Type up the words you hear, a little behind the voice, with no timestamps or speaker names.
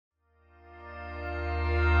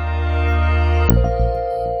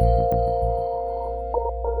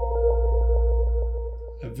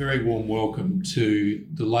very warm welcome to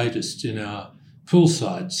the latest in our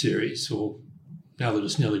Poolside series, or now that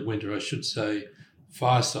it's nearly winter, I should say,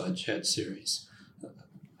 Fireside Chat series,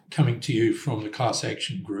 coming to you from the Class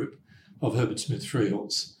Action Group of Herbert Smith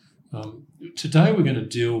Freehills. Today we're going to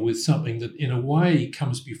deal with something that in a way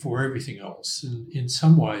comes before everything else, and in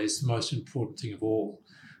some ways the most important thing of all.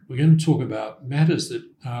 We're going to talk about matters that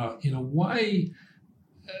are in a way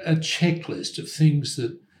a checklist of things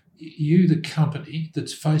that you, the company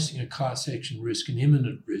that's facing a class action risk, an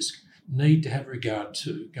imminent risk, need to have regard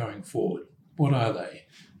to going forward. What are they?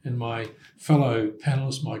 And my fellow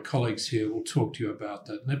panellists, my colleagues here, will talk to you about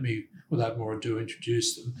that. Let me, without more ado,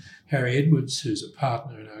 introduce them. Harry Edwards, who's a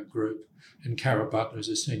partner in our group, and Cara Butler, who's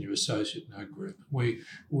a senior associate in our group. We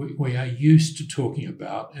are used to talking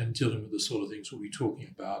about and dealing with the sort of things we'll be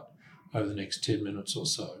talking about over the next 10 minutes or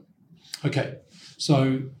so. Okay,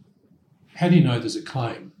 so how do you know there's a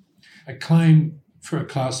claim? A claim for a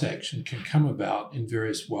class action can come about in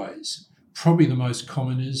various ways. Probably the most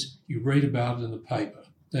common is you read about it in the paper.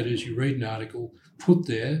 That is, you read an article put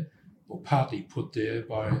there, or partly put there,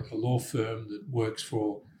 by a law firm that works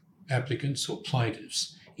for applicants or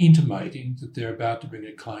plaintiffs, intimating that they're about to bring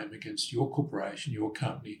a claim against your corporation, your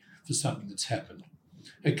company, for something that's happened.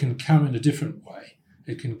 It can come in a different way.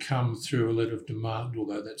 It can come through a letter of demand,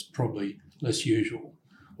 although that's probably less usual.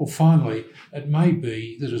 Or finally, it may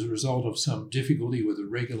be that as a result of some difficulty with a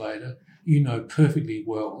regulator, you know perfectly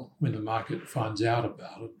well when the market finds out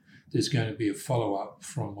about it, there's going to be a follow-up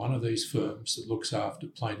from one of these firms that looks after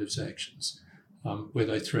plaintiffs' actions, where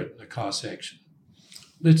they threaten a class action.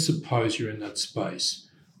 Let's suppose you're in that space.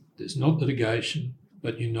 There's not litigation,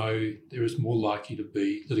 but you know there is more likely to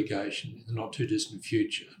be litigation in the not-too-distant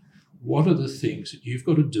future. What are the things that you've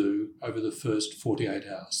got to do over the first 48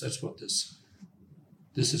 hours? That's what this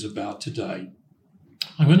is about today.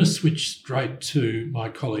 I'm going to switch straight to my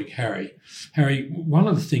colleague Harry. Harry, one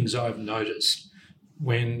of the things I've noticed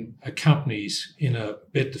when a company's in a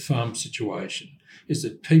bet the farm situation is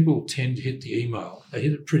that people tend to hit the email. They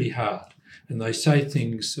hit it pretty hard, and they say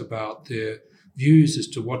things about their views as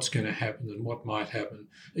to what's going to happen and what might happen,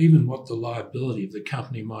 even what the liability of the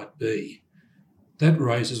company might be. That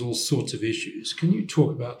raises all sorts of issues. Can you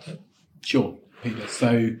talk about that? Sure, Peter.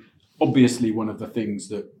 So obviously one of the things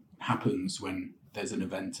that happens when there's an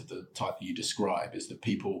event of the type that you describe is that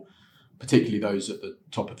people, particularly those at the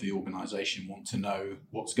top of the organisation, want to know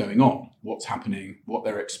what's going on, what's happening, what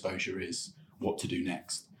their exposure is, what to do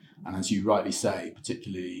next. And as you rightly say,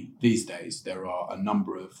 particularly these days, there are a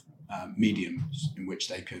number of mediums in which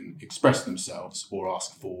they can express themselves or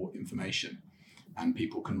ask for information, and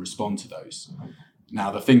people can respond to those. Now,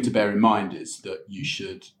 the thing to bear in mind is that you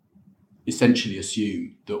should essentially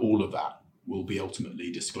assume that all of that will be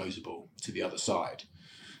ultimately disclosable to the other side.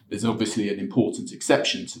 There's obviously an important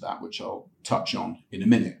exception to that, which I'll touch on in a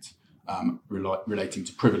minute, relating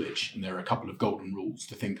to privilege. And there are a couple of golden rules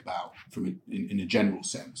to think about in a general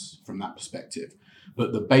sense from that perspective.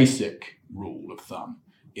 But the basic rule of thumb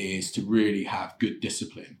is to really have good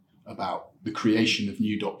discipline about the creation of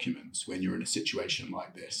new documents when you're in a situation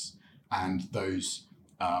like this, and those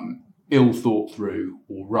ill thought through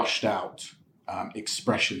or rushed out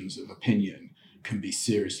expressions of opinion can be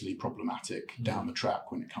seriously problematic down the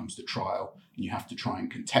track when it comes to trial, and you have to try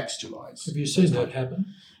and contextualize. Have you seen that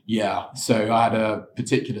happen? Yeah. So I had a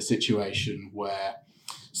particular situation where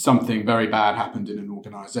something very bad happened in an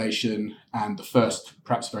organization, and the first,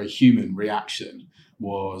 perhaps very human reaction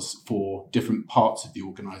was for different parts of the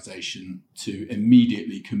organization to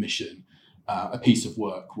immediately commission a piece of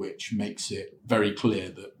work which makes it very clear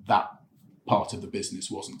that that part of the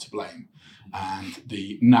business wasn't to blame. And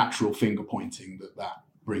the natural finger pointing that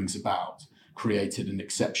brings about created an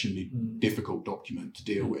exceptionally difficult document to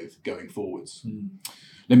deal with going forwards.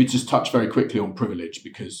 Let me just touch very quickly on privilege,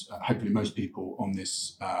 because hopefully most people on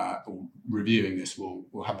this or reviewing this will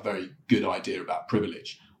have a very good idea about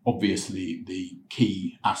privilege. Obviously, the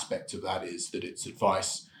key aspect of that is that it's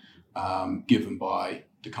advice given by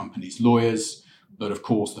the company's lawyers. But of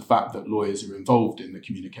course, the fact that lawyers are involved in the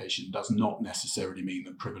communication does not necessarily mean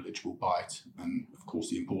that privilege will bite. And of course,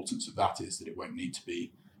 the importance of that is that it won't need to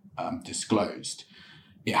be disclosed.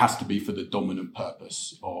 It has to be for the dominant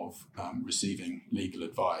purpose of receiving legal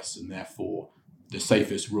advice, and therefore the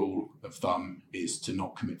safest rule of thumb is to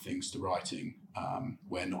not commit things to writing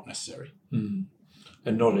where not necessary. And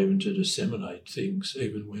not even to disseminate things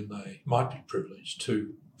even when they might be privileged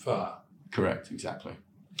too far. Correct, exactly.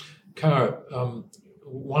 Cara,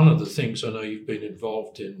 one of the things I know you've been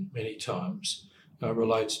involved in many times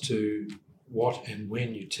relates to what and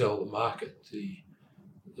when you tell the market,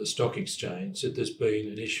 the stock exchange, that there's been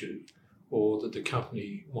an issue or that the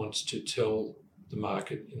company wants to tell the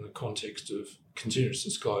market in the context of continuous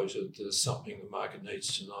disclosure that there's something the market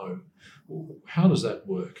needs to know. How does that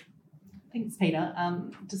work? Thanks, Peter.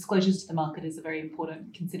 Disclosures to the market is a very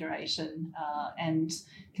important consideration, and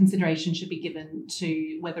consideration should be given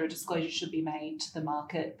to whether a disclosure should be made to the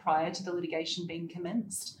market prior to the litigation being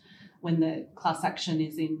commenced, when the class action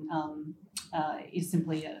is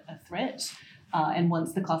simply a threat, and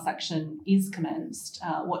once the class action is commenced,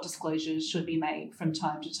 what disclosures should be made from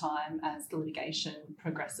time to time as the litigation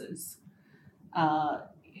progresses.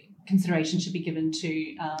 Consideration should be given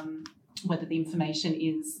to whether the information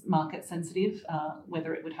is market sensitive,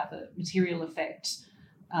 whether it would have a material effect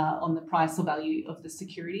on the price or value of the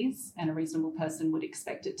securities, and a reasonable person would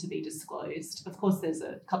expect it to be disclosed. Of course, there's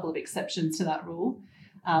a couple of exceptions to that rule.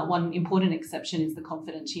 One important exception is the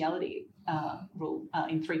confidentiality rule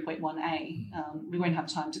in 3.1a. We won't have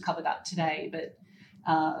time to cover that today, but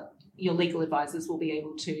your legal advisors will be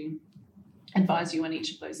able to advise you on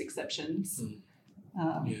each of those exceptions.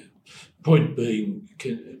 Point being,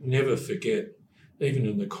 can never forget, even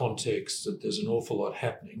in the context that there's an awful lot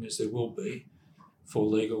happening, as there will be for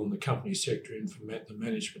legal and the company secretary and for the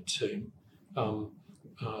management team,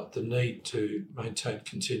 the need to maintain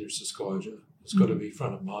continuous disclosure has got to be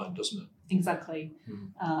front of mind, doesn't it? Exactly.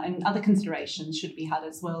 And other considerations should be had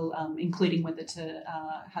as well, including whether to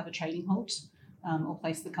have a trading halt or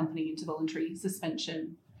place the company into voluntary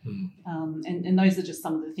suspension. And those are just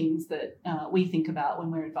some of the things that we think about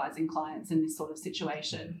when we're advising clients in this sort of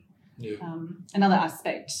situation. Another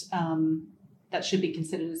aspect that should be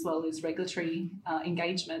considered as well is regulatory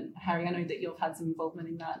engagement. Harry, I know that you've had some involvement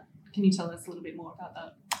in that. Can you tell us a little bit more about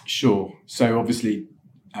that? Sure. So obviously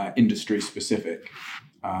industry specific,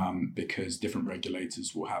 because different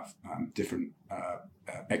regulators will have different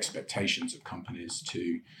expectations of companies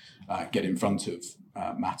to get in front of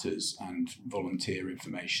matters and volunteer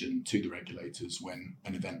information to the regulators when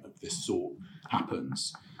an event of this sort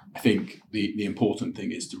happens. I think the important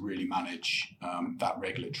thing is to really manage that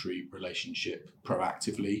regulatory relationship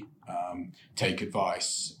proactively, take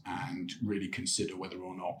advice and really consider whether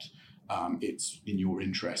or not it's in your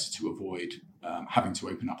interest to avoid having to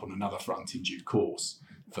open up on another front in due course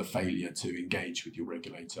for failure to engage with your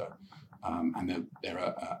regulator. And there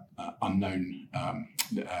are unknown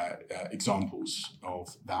examples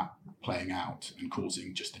of that playing out and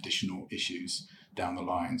causing just additional issues down the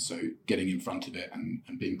line. So getting in front of it and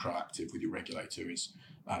being proactive with your regulator is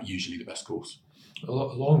usually the best course.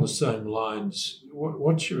 Along the same lines,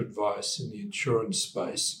 what's your advice in the insurance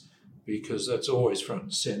space? Because that's always front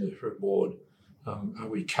and centre for a board. Are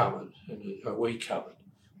we covered? And are we covered?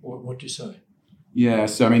 What do you say? Yeah,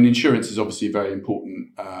 so I mean, insurance is obviously a very important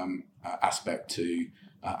aspect to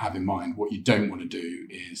have in mind. What you don't want to do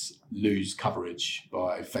is lose coverage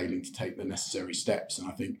by failing to take the necessary steps. And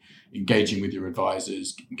I think engaging with your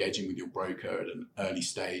advisors, engaging with your broker at an early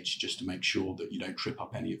stage, just to make sure that you don't trip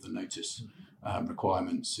up any of the notice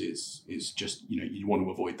requirements is just, you want to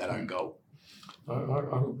avoid that own goal.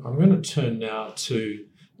 I'm going to turn now to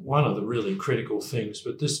one of the really critical things,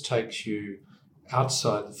 but this takes you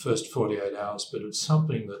outside the first 48 hours, but it's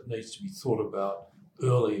something that needs to be thought about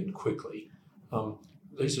early and quickly.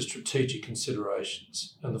 These are strategic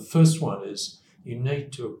considerations. And the first one is you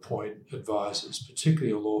need to appoint advisors,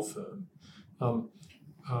 particularly a law firm.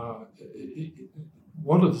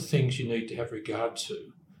 What are the things you need to have regard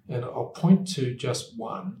to? And I'll point to just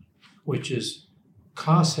one, which is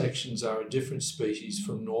class actions are a different species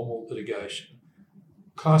from normal litigation.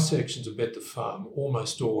 Class actions are bet the farm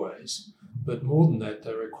almost always, but more than that,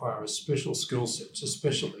 they require a special skill set,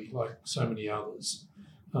 especially like so many others.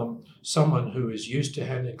 Someone who is used to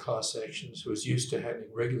handling class actions, who is used to handling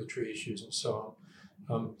regulatory issues and so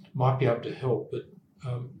on, might be able to help. But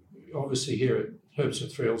obviously here at Herbst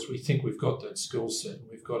and Thrills, we think we've got that skill set.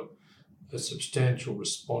 We've got a substantial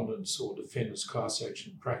respondents or defendants class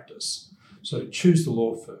action practice. So choose the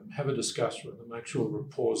law firm, have a discussion with them, make sure the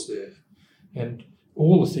rapport's there. And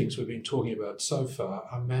all the things we've been talking about so far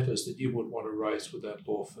are matters that you would want to raise with that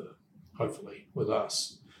law firm, hopefully with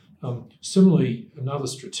us. Similarly, another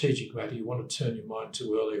strategic matter you want to turn your mind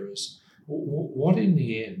to earlier is what in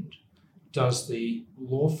the end does the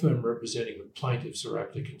law firm representing the plaintiffs or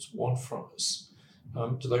applicants want from us?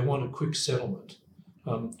 Do they want a quick settlement?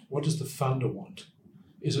 What does the funder want?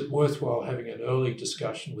 Is it worthwhile having an early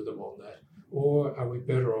discussion with them on that? Or are we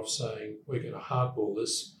better off saying we're going to hardball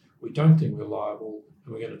this, we don't think we're liable,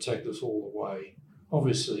 and we're going to take this all the way?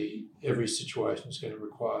 Obviously, every situation is going to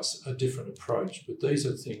require a different approach, but these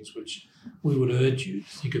are things which we would urge you to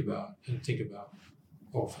think about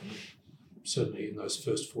often, certainly in those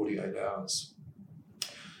first 48 hours.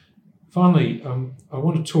 Finally, I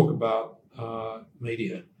want to talk about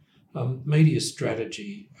media. Media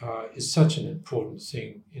strategy is such an important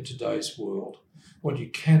thing in today's world. What you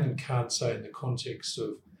can and can't say in the context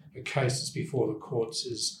of a case that's before the courts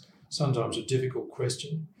is sometimes a difficult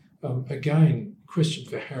question. Again, question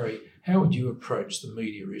for Harry, how would you approach the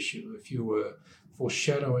media issue if you were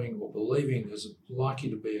foreshadowing or believing there's likely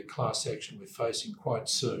to be a class action we're facing quite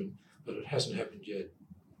soon, but it hasn't happened yet?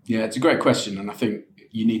 Yeah, it's a great question, and I think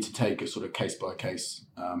you need to take a sort of case-by-case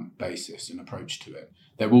basis and approach to it.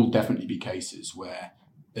 There will definitely be cases where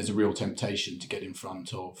there's a real temptation to get in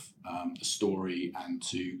front of the story and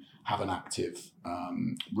to have an active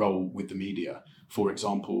role with the media. For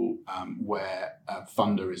example, where a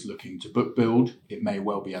funder is looking to book build, it may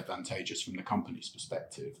well be advantageous from the company's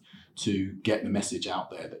perspective to get the message out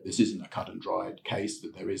there that this isn't a cut and dried case,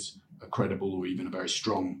 that there is a credible or even a very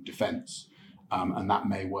strong defence. And that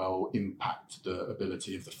may well impact the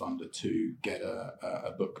ability of the funder to get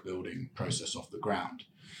a book building process off the ground.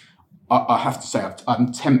 I have to say,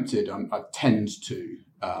 I'm tempted, I tend to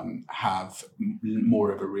have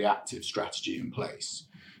more of a reactive strategy in place,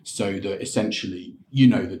 so that essentially you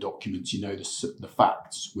know the documents, you know the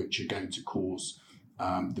facts which are going to cause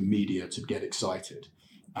the media to get excited.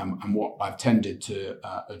 And what I've tended to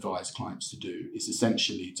advise clients to do is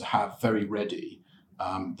essentially to have very ready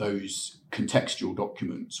those contextual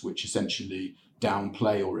documents which essentially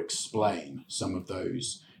downplay or explain some of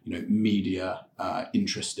those media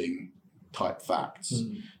interesting type facts,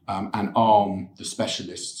 and arm the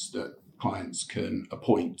specialists that clients can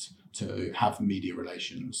appoint to have media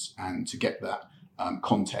relations and to get that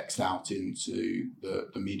context out into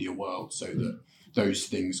the media world, so that those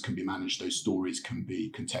things can be managed, those stories can be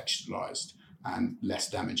contextualized, and less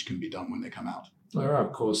damage can be done when they come out. There are,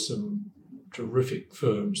 of course, some terrific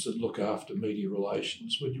firms that look after media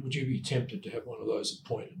relations. Would you be tempted to have one of those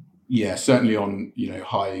appointed? Yeah, certainly on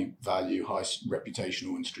high value, high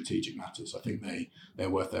reputational and strategic matters. I think they're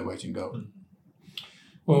worth their weight in gold.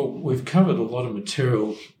 Well, we've covered a lot of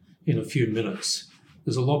material in a few minutes.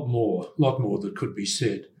 There's a lot more that could be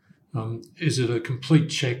said. Is it a complete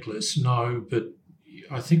checklist? No, but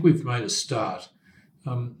I think we've made a start.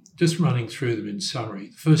 Just running through them in summary.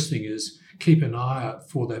 The first thing is keep an eye out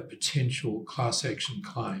for that potential class action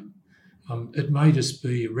claim. It may just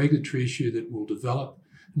be a regulatory issue that will develop.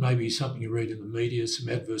 Maybe something you read in the media, some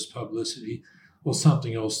adverse publicity, or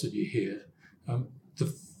something else that you hear. The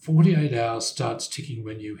 48 hours starts ticking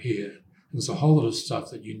when you hear. There's a whole lot of stuff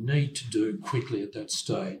that you need to do quickly at that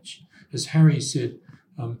stage. As Harry said,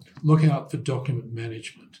 look out for document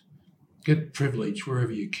management. Get privilege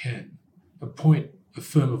wherever you can. Appoint a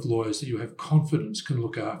firm of lawyers that you have confidence can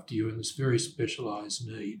look after you in this very specialised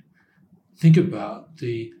need. Think about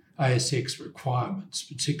the ASX requirements,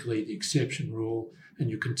 particularly the exception rule and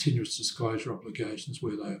your continuous disclosure obligations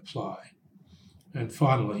where they apply. And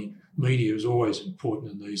finally, media is always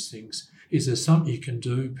important in these things. Is there something you can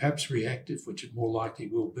do, perhaps reactive, which it more likely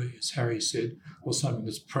will be, as Harry said, or something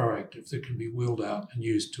that's proactive that can be wheeled out and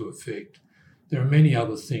used to effect? There are many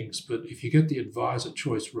other things, but if you get the advisor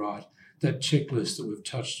choice right, that checklist that we've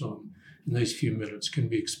touched on in these few minutes can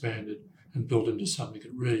be expanded and built into something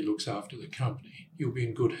that really looks after the company. You'll be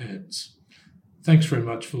in good hands. Thanks very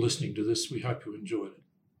much for listening to this. We hope you enjoyed it.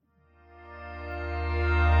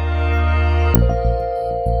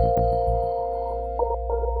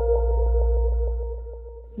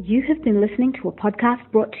 You have been listening to a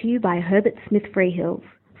podcast brought to you by Herbert Smith Freehills.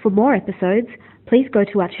 For more episodes, please go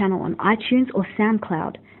to our channel on iTunes or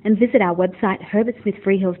SoundCloud and visit our website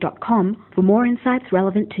herbertsmithfreehills.com for more insights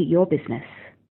relevant to your business.